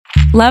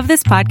Love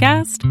this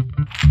podcast?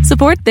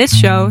 Support this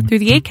show through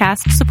the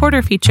Acast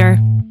supporter feature.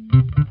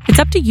 It's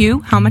up to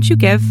you how much you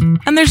give,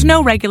 and there's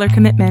no regular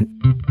commitment.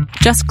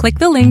 Just click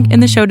the link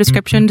in the show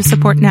description to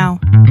support now.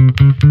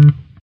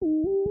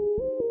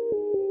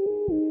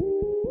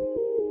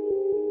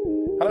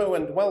 Hello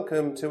and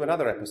welcome to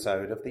another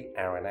episode of the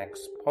Aranax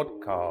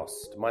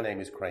podcast. My name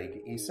is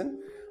Craig Eason.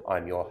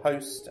 I'm your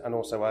host and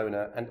also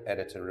owner and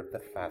editor of the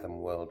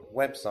Fathom World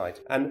website.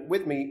 And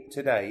with me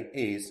today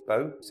is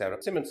Bo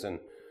Sarah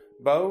Simonson.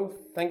 Bo,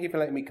 thank you for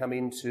letting me come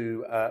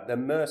into the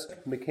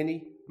Maersk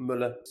Mc-Kinney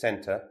Møller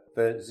Centre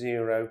for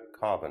Zero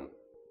Carbon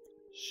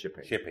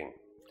Shipping.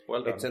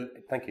 Well done.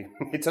 Thank you.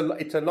 It's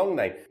a long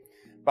name,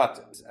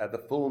 but the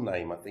full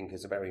name I think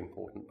is a very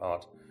important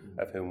part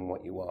of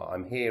what you are.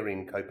 I'm here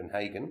in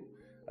Copenhagen,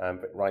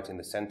 but right in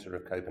the centre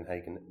of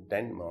Copenhagen,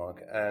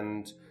 Denmark,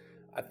 and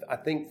I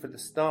think for the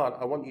start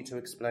I want you to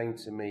explain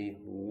to me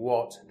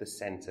what the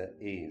centre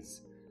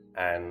is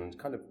and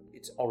kind of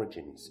its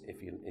origins,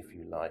 if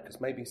you like,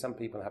 because maybe some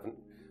people haven't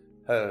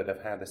heard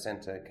of how the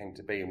centre came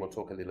to be, and we'll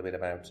talk a little bit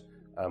about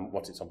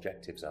what its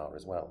objectives are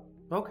as well.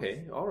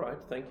 Okay, all right.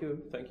 Thank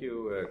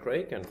you,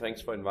 Craig, and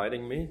thanks for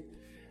inviting me.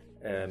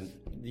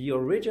 The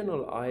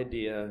original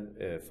idea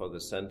for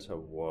the centre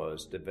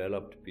was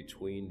developed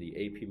between the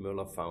A.P.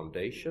 Møller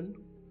Foundation,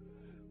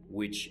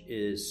 which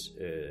is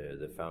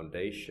the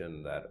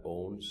foundation that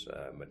owns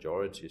a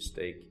majority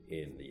stake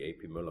in the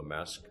A.P. Møller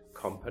Maersk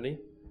company,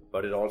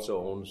 but it also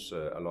owns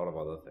a lot of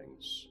other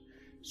things.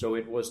 So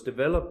it was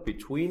developed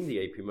between the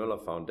A.P.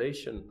 Møller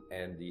Foundation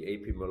and the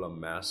A.P. Møller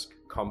Maersk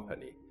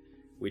company,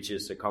 which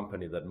is a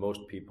company that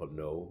most people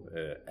know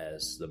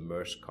as the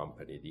Maersk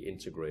company, the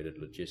integrated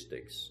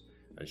logistics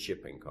and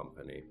shipping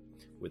company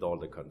with all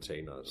the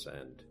containers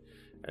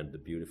and the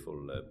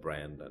beautiful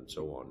brand and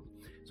so on.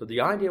 So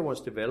the idea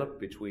was developed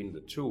between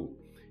the two.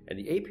 And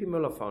the A.P.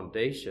 Møller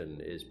Foundation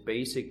is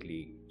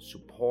basically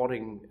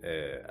supporting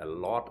a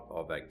lot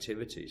of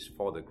activities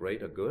for the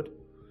greater good.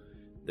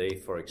 They,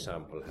 for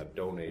example, have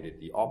donated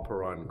the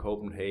opera in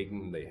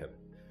Copenhagen. They have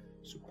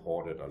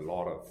supported a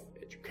lot of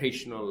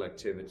educational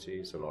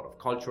activities, a lot of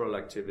cultural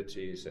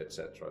activities,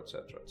 etc.,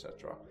 etc.,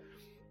 etc.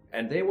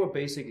 And they were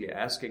basically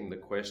asking the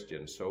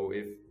question, so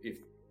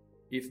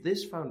if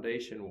this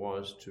foundation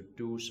was to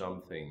do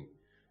something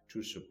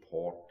to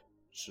support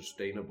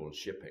sustainable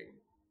shipping,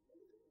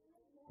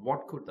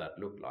 what could that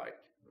look like?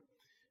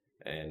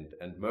 And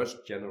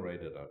Maersk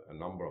generated a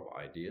number of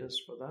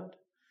ideas for that.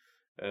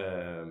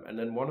 And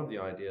then one of the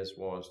ideas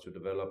was to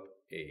develop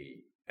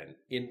an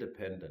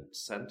independent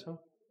center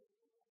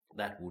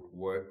that would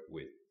work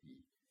with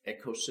the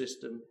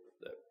ecosystem,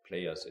 the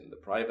players in the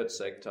private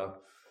sector,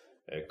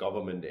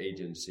 government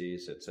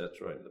agencies,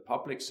 etc., in the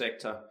public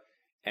sector,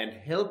 and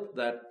help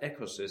that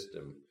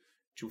ecosystem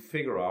to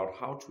figure out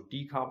how to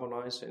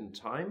decarbonize in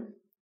time.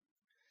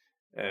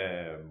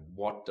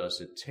 What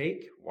does it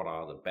take? What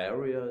are the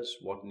barriers?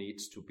 What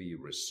needs to be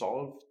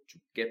resolved to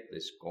get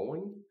this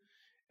going?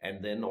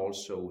 And then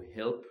also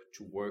help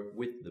to work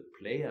with the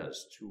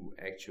players to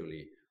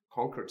actually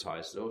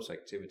concretize those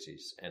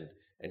activities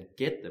and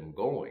get them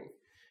going.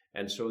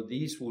 And so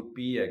these would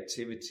be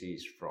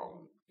activities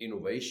from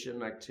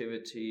innovation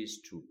activities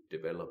to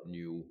develop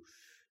new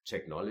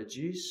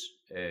technologies.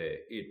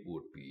 It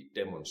would be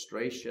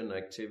demonstration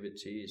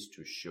activities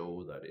to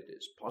show that it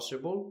is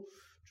possible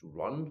to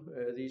run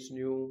these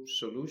new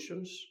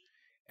solutions.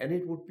 And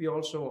it would be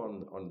also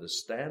on the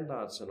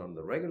standards and on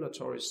the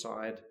regulatory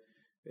side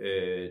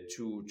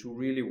to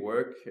really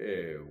work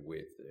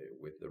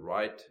with the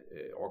right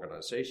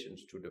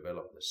organizations to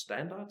develop the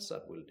standards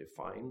that will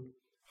define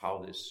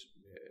how this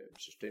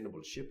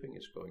sustainable shipping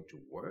is going to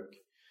work.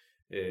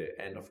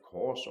 And of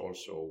course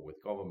also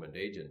with government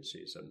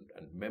agencies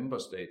and member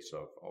states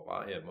of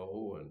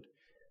IMO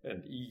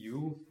and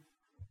EU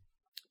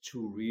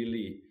to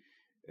really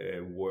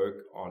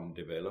work on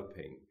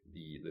developing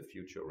the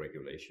future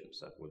regulations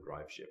that will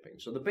drive shipping.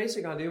 So the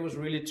basic idea was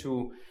really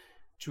to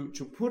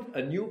put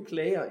a new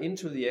player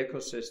into the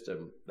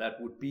ecosystem that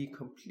would be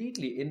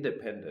completely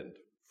independent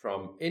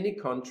from any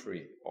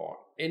country or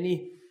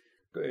any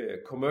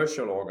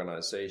commercial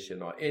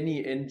organization or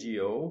any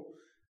NGO,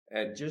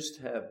 and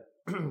just have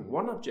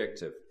one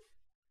objective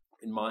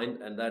in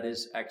mind, and that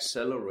is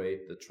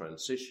accelerate the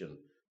transition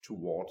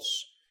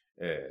towards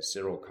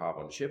zero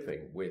carbon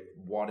shipping with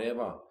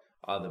whatever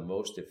are the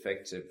most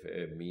effective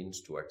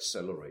means to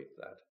accelerate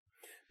that.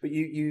 But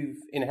you've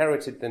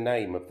inherited the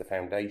name of the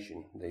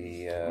foundation,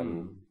 the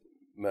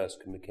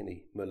Maersk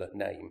Mc-Kinney Møller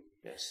name.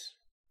 Yes.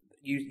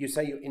 You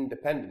say you're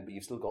independent, but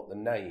you've still got the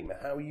name.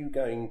 How are you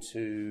going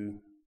to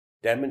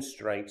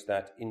demonstrate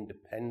that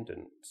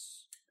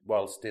independence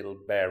while still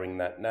bearing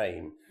that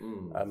name?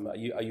 Are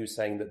you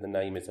saying that the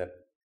name is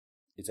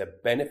a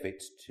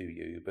benefit to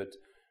you? But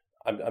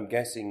I'm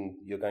guessing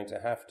you're going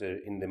to have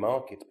to, in the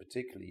market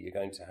particularly, you're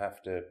going to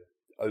have to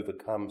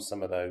overcome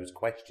some of those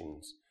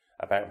questions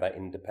about that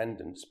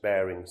independence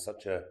bearing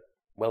such a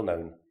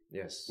well-known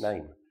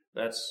name.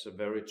 That's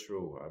very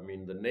true. I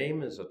mean, the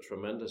name is a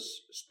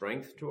tremendous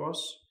strength to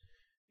us.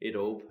 It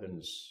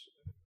opens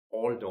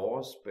all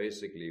doors,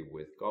 basically,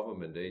 with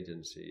government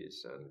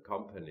agencies and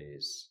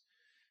companies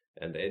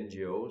and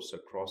NGOs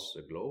across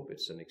the globe.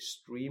 It's an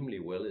extremely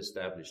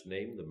well-established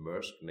name, the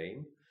Maersk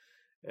name.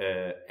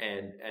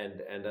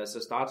 And as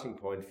a starting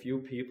point, few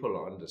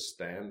people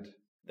understand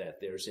that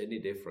there's any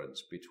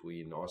difference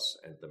between us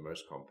and the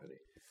Maersk company,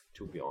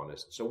 to be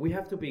honest. So we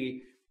have to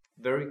be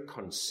very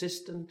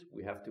consistent,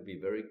 we have to be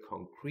very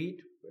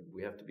concrete,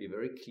 we have to be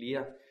very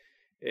clear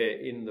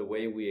in the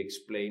way we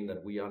explain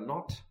that we are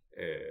not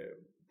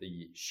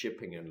the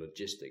shipping and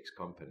logistics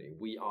company.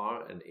 We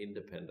are an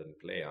independent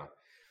player.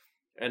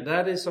 And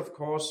that is, of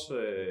course,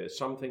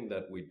 something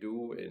that we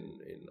do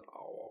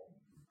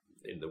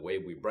in the way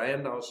we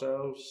brand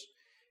ourselves.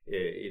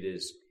 It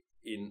is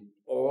in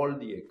all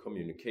the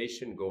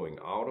communication going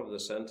out of the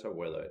center,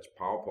 whether it's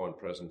PowerPoint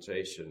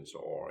presentations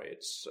or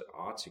it's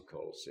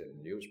articles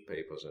in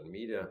newspapers and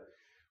media.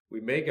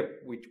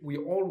 We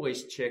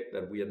always check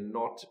that we are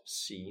not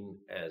seen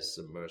as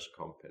the Maersk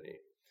company.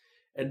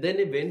 And then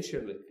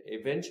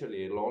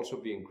eventually it'll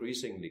also be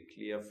increasingly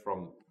clear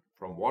from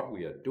what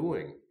we are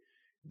doing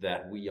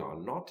that we are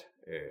not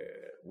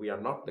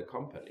the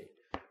company.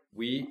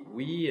 The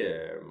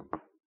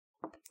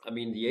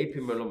A.P.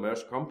 Møller -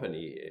 Maersk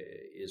company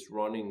is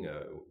running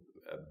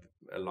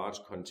a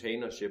large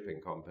container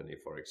shipping company,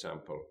 for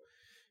example,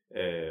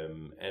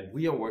 and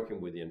we are working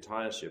with the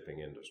entire shipping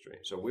industry.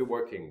 So we're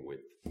working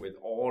with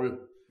all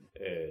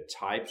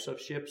types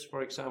of ships,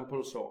 for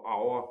example. So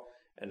our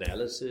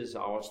analysis,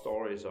 our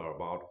stories are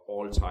about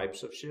all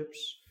types of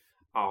ships.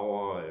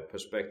 Our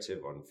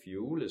perspective on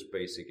fuel is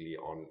basically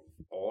on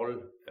all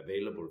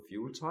available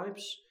fuel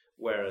types,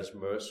 whereas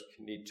Maersk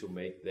need to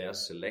make their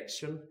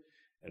selection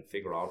and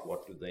figure out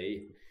what do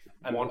they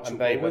want to and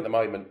they go with. at the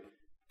moment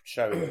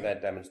showing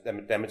that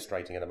they're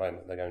demonstrating at the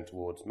moment they're going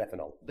towards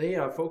methanol. They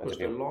are focused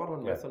a lot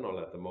on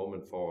methanol at the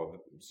moment for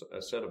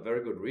a set of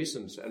very good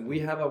reasons, and we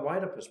have a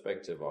wider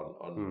perspective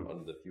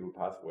on the fuel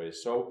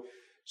pathways.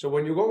 So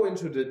when you go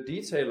into the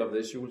detail of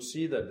this, you will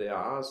see that there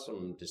are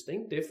some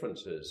distinct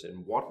differences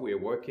in what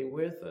we're working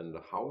with and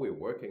how we're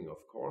working,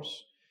 of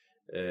course,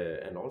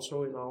 and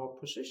also in our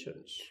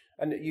positions.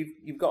 And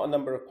you've got a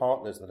number of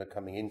partners that are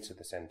coming into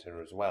the centre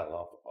as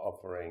well,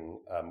 offering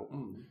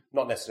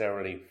not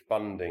necessarily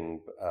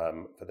funding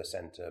for the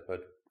centre,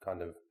 but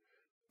kind of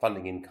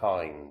funding in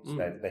kind.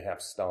 They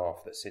have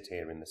staff that sit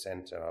here in the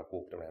centre. I've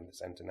walked around the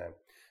centre now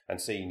and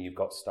seen you've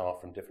got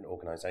staff from different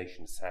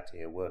organisations sat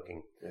here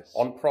working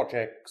on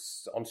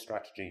projects, on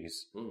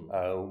strategies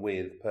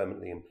with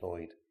permanently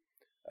employed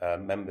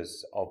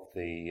members of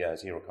the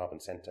Zero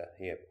Carbon Centre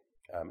here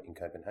in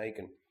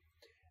Copenhagen.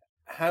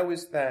 How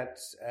is that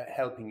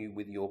helping you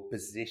with your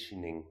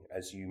positioning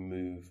as you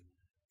move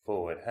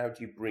forward? How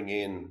do you bring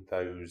in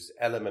those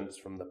elements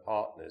from the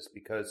partners?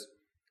 Because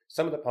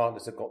some of the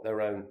partners have got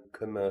their own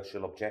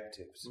commercial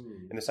objectives.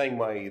 In the same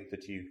way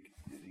that you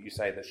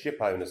say that ship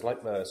owners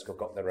like Maersk have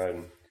got their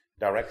own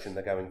direction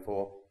they're going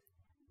for,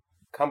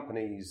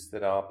 companies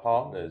that are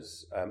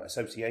partners,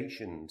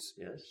 associations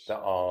that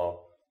are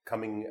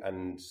coming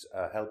and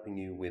helping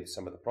you with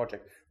some of the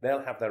project,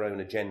 they'll have their own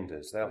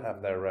agendas, they'll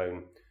have their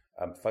own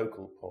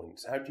focal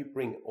points. How do you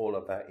bring all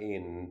of that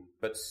in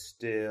but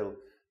still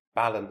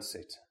balance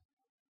it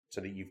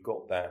so that you've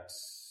got that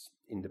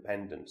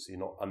independence, you're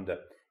not under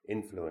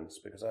influence?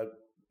 Because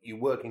you're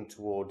working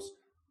towards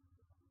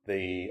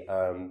the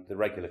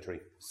regulatory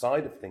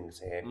side of things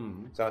here.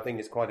 So I think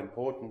it's quite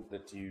important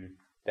that you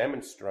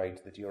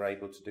demonstrate that you're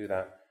able to do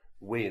that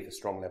with a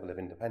strong level of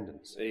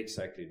independence.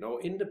 Exactly. No,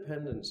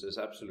 independence is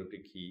absolutely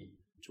key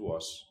to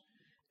us.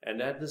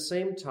 And at the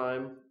same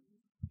time,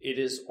 it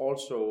is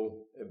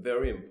also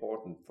very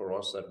important for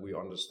us that we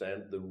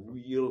understand the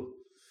real,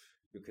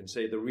 you can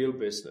say, the real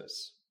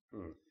business.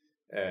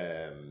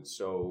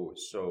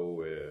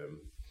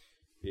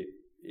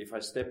 If I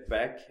step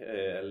back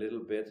a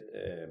little bit,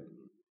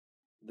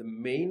 the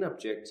main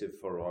objective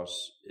for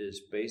us is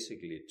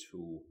basically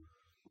to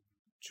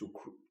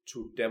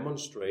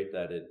demonstrate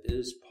that it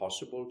is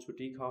possible to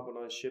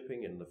decarbonize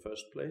shipping in the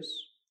first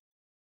place,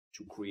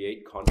 to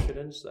create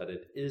confidence that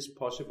it is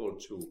possible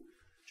to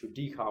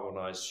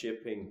decarbonize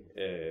shipping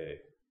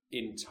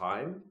in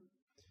time,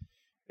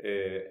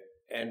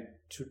 and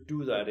to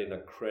do that in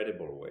a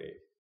credible way.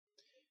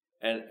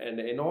 And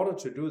in order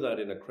to do that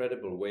in a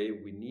credible way,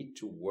 we need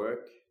to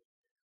work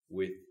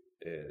with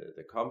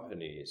the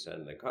companies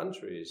and the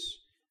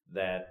countries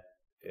that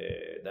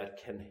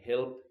can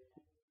help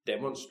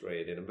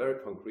demonstrate in a very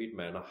concrete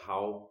manner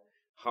how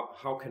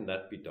can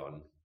that be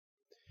done.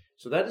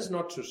 So that is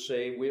not to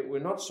say we're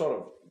not sort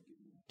of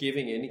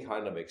giving any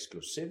kind of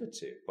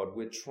exclusivity, but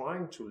we're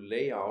trying to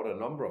lay out a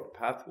number of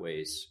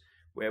pathways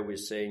where we're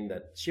saying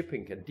that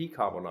shipping can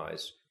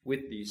decarbonize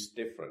with these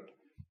different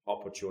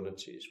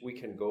opportunities. We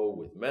can go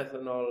with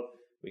methanol,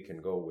 we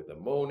can go with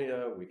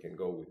ammonia, we can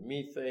go with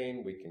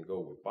methane, we can go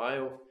with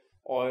bio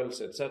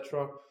oils,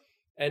 etc.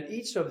 And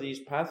each of these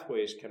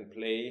pathways can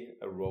play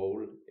a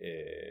role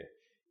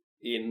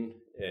in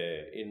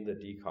the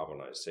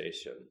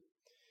decarbonization.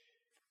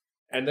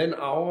 And then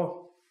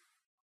our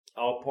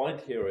Our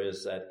point here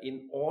is that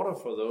in order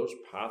for those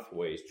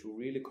pathways to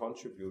really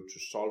contribute to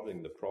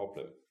solving the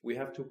problem, we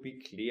have to be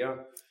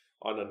clear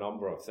on a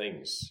number of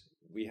things.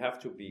 We have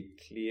to be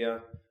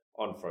clear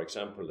on, for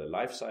example, the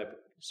life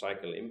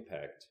cycle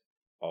impact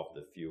of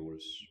the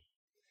fuels.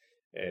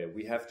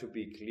 We have to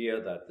be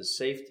clear that the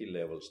safety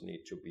levels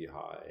need to be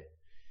high.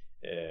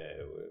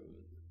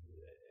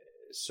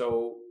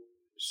 So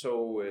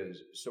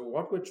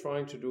what we're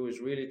trying to do is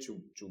really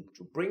to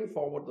bring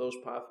forward those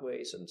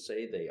pathways and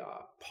say they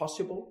are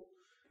possible,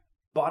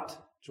 but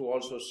to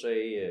also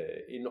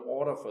say in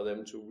order for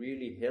them to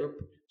really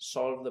help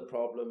solve the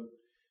problem,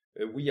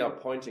 we are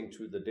pointing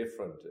to the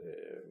different,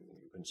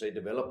 you can say,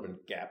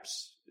 development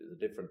gaps, the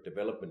different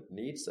development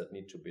needs that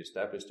need to be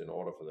established in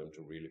order for them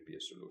to really be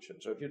a solution.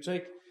 So if you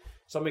take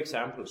some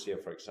examples here,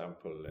 for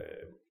example,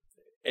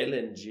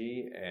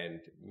 LNG and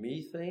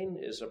methane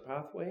is a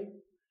pathway.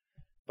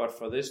 But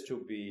for this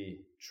to be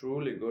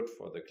truly good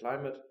for the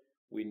climate,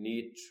 we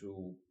need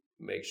to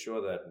make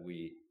sure that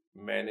we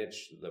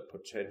manage the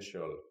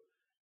potential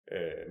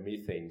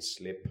methane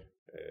slip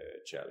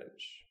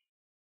challenge.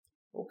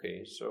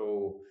 Okay,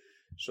 so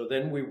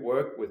then we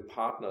work with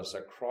partners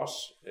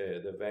across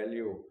the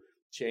value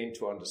chain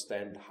to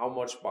understand how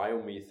much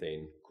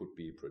biomethane could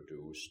be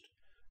produced.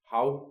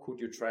 How could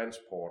you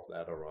transport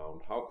that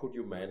around? How could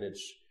you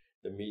manage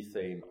the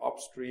methane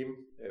upstream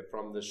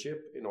from the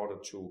ship in order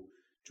to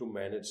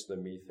manage the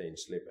methane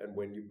slip? And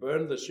when you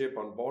burn the ship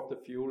on board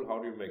the fuel, how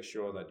do you make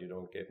sure that you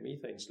don't get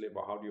methane slip,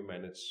 or how do you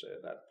manage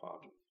that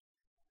part?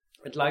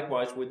 And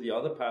likewise with the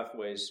other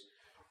pathways,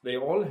 they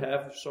all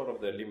have sort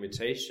of their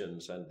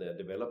limitations and their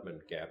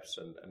development gaps,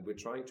 and we're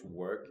trying to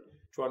work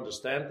to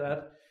understand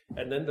that.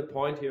 And then the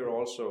point here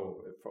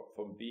also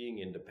from being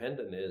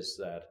independent is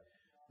that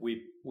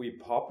we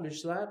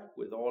publish that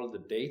with all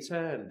the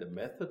data and the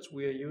methods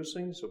we are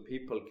using, so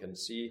people can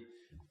see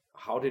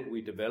how did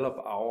we develop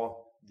our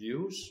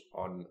views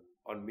on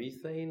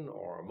methane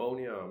or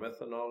ammonia or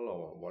methanol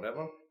or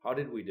whatever. How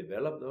did we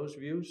develop those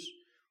views?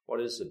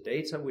 What is the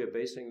data we are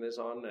basing this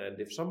on? And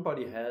if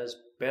somebody has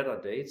better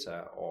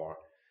data or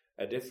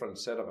a different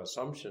set of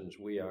assumptions,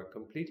 we are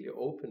completely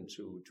open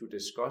to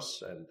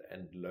discuss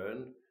and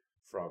learn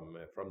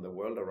from the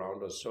world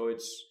around us. So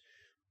it's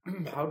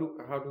how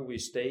do we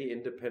stay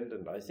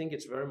independent? I think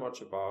it's very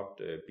much about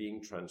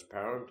being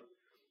transparent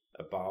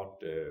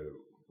about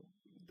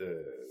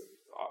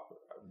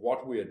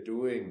what we are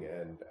doing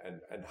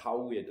and how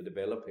we are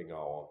developing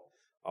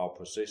our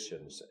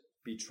positions.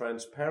 Be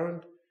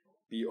transparent,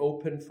 be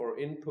open for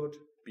input,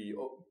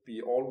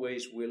 be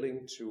always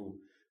willing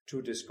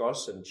to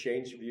discuss and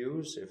change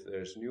views if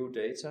there's new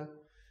data,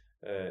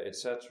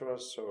 etc.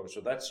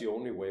 So that's the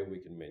only way we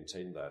can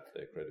maintain that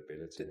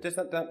credibility.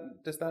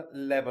 Does that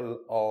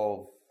level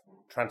of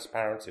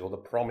transparency, or the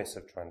promise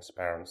of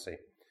transparency,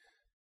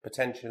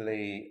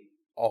 potentially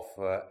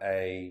offer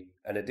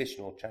an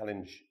additional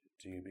challenge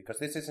to you? Because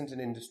this isn't an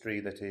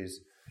industry that is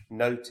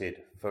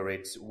noted for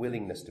its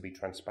willingness to be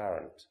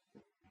transparent.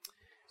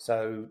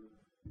 So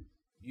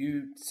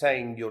you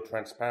saying you're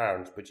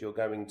transparent, but you're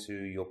going to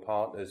your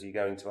partners, you're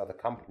going to other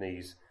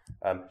companies,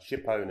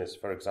 ship owners,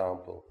 for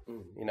example,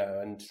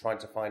 and trying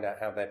to find out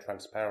how their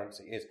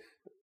transparency is.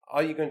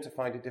 Are you going to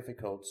find it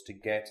difficult to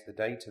get the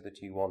data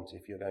that you want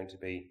if you're going to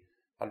be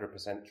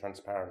 100%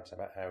 transparent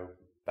about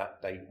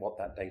what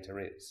that data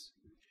is?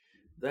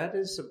 That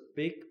is a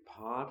big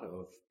part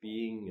of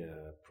being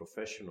a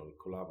professional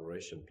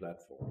collaboration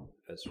platform,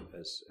 as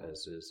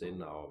is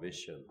in our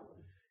vision,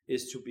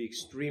 is to be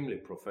extremely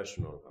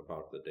professional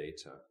about the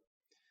data.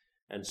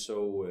 And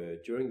so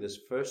during this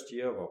first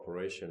year of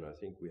operation, I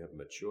think we have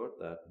matured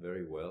that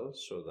very well,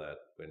 so that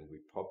when we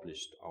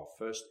published our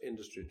first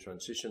industry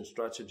transition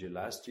strategy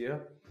last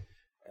year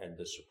and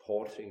the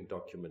supporting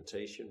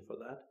documentation for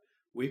that,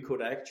 we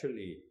could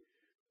actually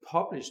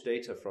publish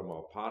data from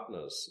our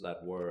partners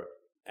that were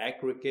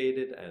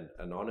aggregated and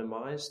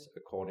anonymized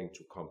according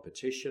to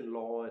competition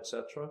law,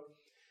 etc.,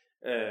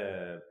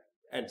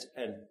 and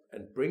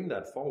bring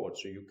that forward,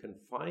 so you can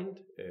find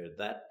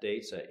that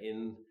data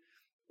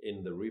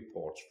in the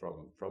reports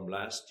from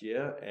last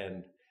year,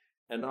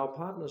 and our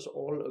partners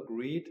all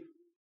agreed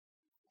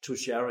to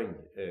sharing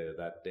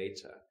that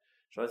data.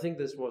 So I think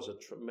this was a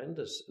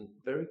tremendous and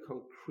very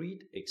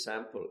concrete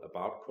example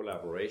about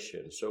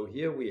collaboration. So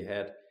here we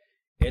had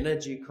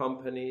energy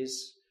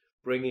companies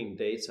bringing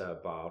data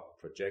about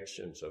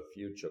projections of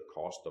future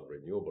cost of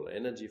renewable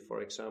energy,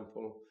 for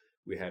example.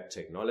 We had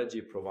technology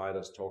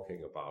providers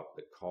talking about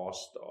the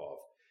cost of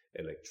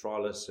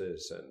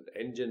electrolysis and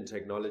engine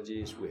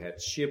technologies. We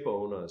had ship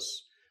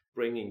owners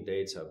bringing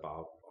data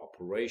about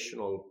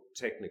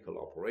technical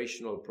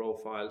operational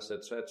profiles,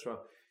 etc.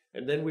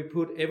 And then we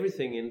put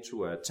everything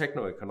into a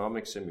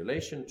techno-economic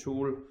simulation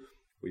tool.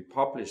 We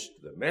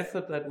published the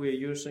method that we're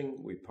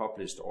using. We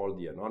published all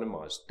the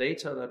anonymized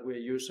data that we're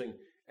using.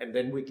 And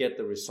then we get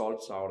the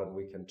results out, and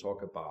we can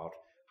talk about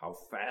how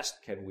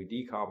fast can we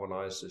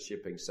decarbonize the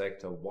shipping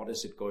sector? What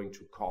is it going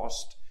to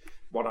cost?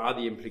 What are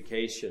the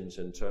implications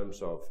in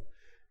terms of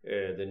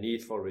the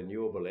need for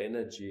renewable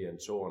energy,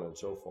 and so on and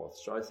so forth.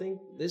 So I think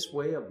this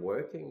way of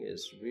working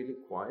is really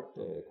quite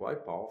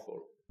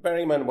powerful.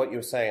 Bearing in mind what you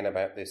were saying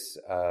about this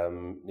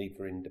need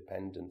for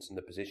independence and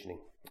the positioning,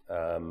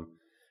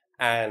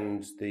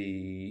 and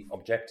the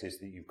objectives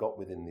that you've got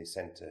within the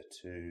centre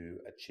to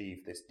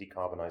achieve this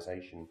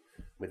decarbonisation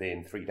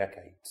within 3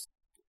 decades.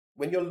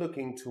 When you're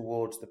looking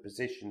towards the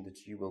position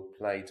that you will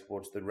play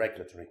towards the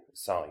regulatory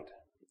side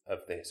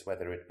of this,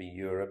 whether it be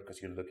Europe,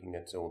 because you're looking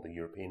at all the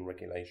European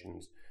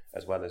regulations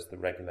as well as the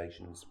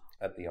regulations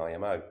at the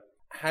IMO,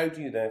 how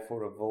do you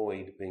therefore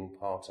avoid being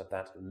part of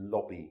that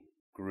lobby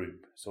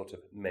group sort of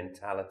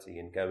mentality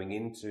and going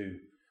into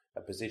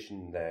a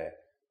position there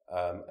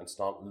and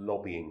start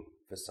lobbying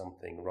for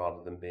something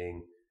rather than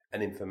being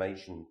an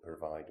information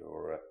provider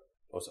or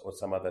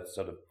some other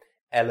sort of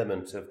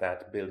element of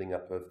that building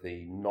up of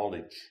the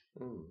knowledge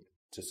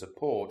to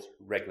support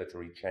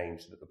regulatory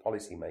change that the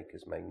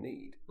policymakers may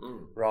need,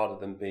 rather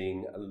than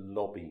being a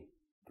lobby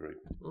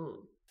group?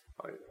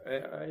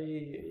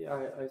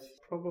 I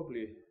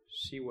probably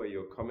see where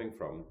you're coming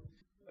from,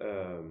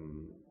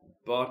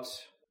 but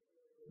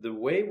the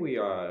way we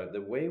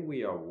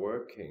are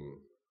working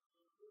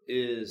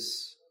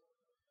is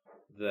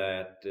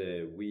that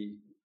we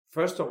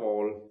first of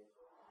all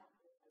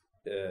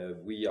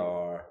we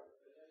are.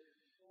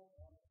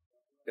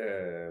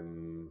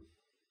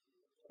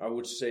 I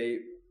would say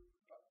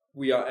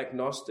we are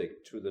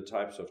agnostic to the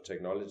types of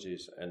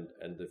technologies and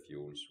the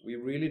fuels. We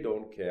really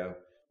don't care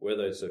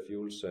whether it's a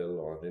fuel cell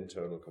or an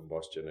internal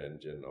combustion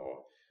engine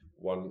or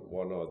one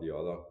or the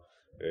other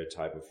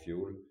type of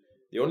fuel.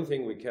 The only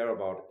thing we care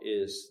about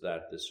is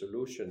that the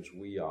solutions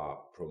we are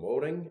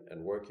promoting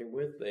and working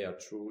with, they are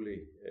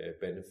truly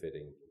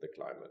benefiting the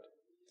climate.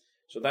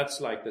 So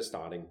that's like the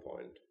starting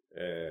point.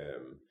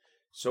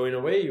 So in a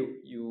way,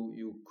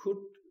 you could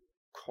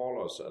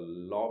call us a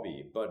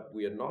lobby, but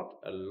we are not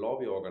a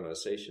lobby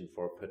organization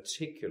for a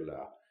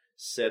particular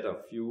set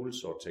of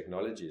fuels or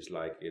technologies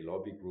like a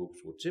lobby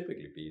groups would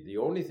typically be. The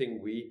only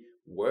thing we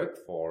work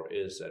for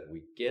is that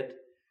we get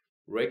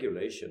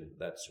regulation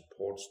that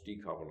supports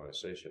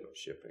decarbonization of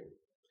shipping.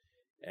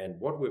 And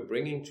what we're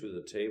bringing to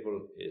the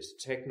table is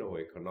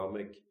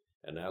techno-economic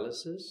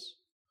analysis,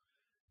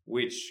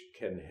 which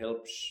can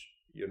help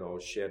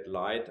shed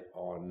light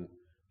on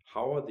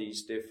how are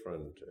these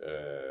different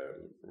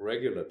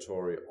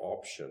regulatory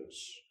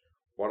options,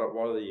 what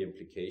are the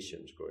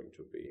implications going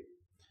to be.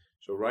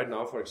 So right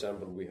now, for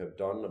example, we have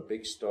done a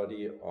big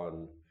study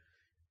on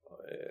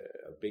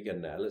a big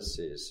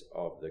analysis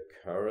of the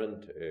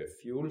current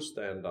fuel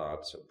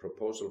standards,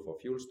 proposal for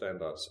fuel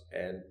standards,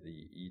 and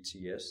the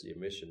ETS, the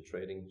emission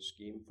trading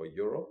scheme for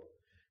Europe,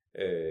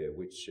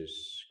 which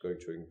is going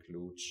to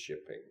include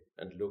shipping,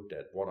 and looked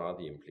at what are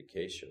the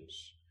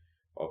implications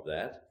of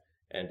that.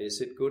 And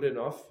is it good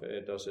enough?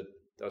 Does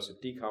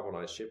it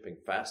decarbonize shipping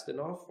fast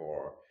enough,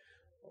 or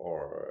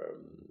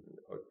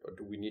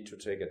do we need to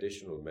take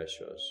additional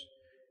measures?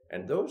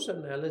 And those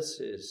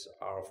analyses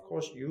are, of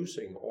course,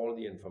 using all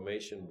the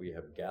information we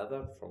have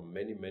gathered from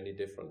many, many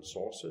different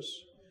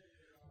sources,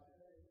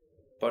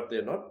 but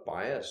they're not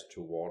biased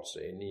towards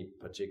any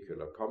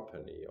particular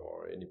company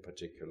or any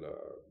particular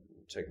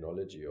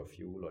technology or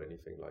fuel or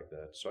anything like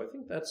that. So I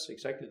think that's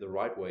exactly the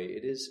right way.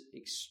 It is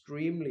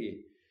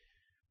extremely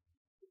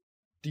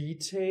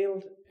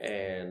detailed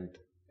and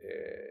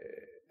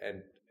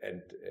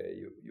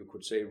you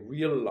could say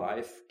real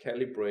life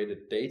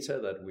calibrated data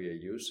that we are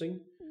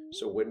using.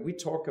 So when we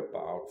talk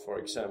about, for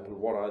example,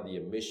 what are the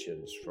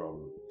emissions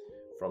from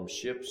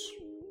ships,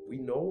 we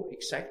know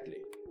exactly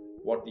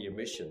what the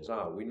emissions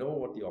are. We know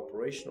what the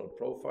operational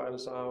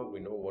profiles are. We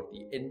know what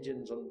the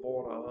engines on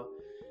board are,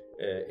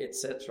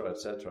 etc.,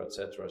 etc.,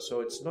 etc.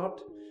 So it's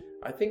not.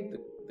 I think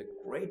the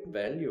great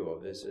value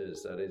of this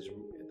is that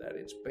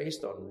it's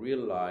based on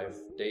real life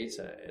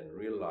data and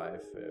real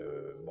life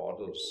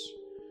models.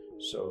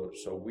 So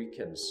we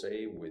can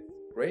say with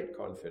great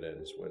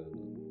confidence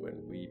when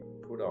we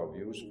put our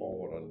views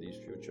forward on these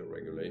future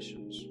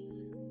regulations,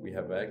 we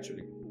have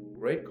actually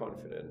great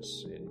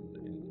confidence in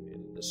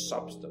the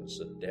substance,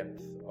 the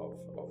depth of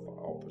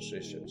our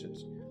positions.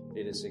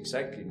 It is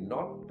exactly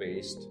not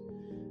based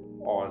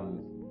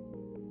on,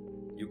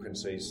 you can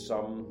say,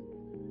 some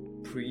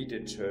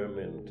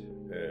predetermined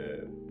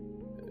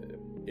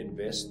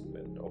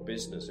investment or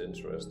business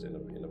interest in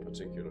a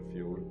particular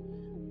fuel,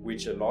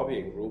 which a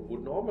lobbying group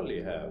would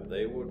normally have.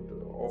 They would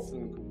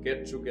often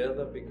get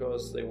together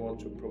because they want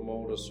to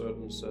promote a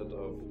certain set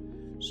of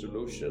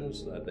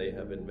solutions that they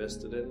have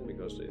invested in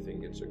because they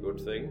think it's a good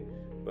thing.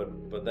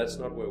 But that's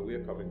not where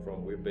we're coming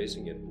from. We're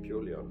basing it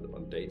purely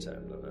on data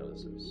and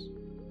analysis.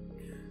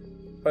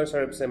 Bo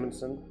Sørup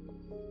Simonsen,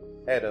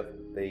 head of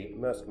the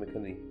Maersk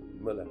Mc-Kinney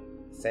Møller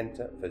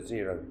Centre for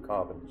Zero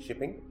Carbon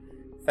Shipping.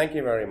 Thank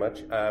you very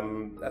much.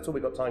 That's all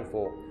we've got time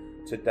for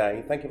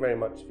today. Thank you very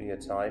much for your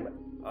time.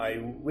 I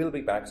will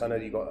be back, so I know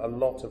you've got a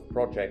lot of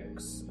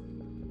projects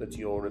that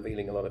you're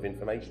revealing a lot of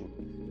information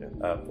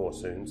for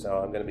soon. So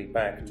I'm going to be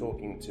back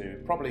talking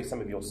to probably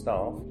some of your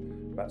staff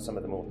about some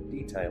of the more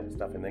detailed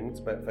stuff and things.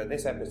 But for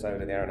this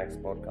episode of the Aronex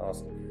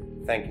podcast,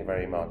 Thank you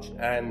very much.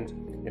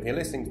 And if you're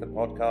listening to the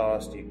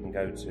podcast, you can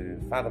go to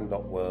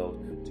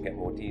fathom.world to get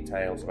more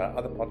details about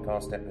other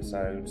podcast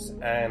episodes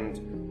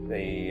and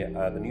the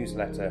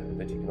newsletter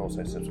that you can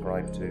also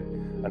subscribe to.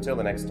 Until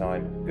the next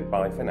time,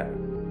 goodbye for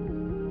now.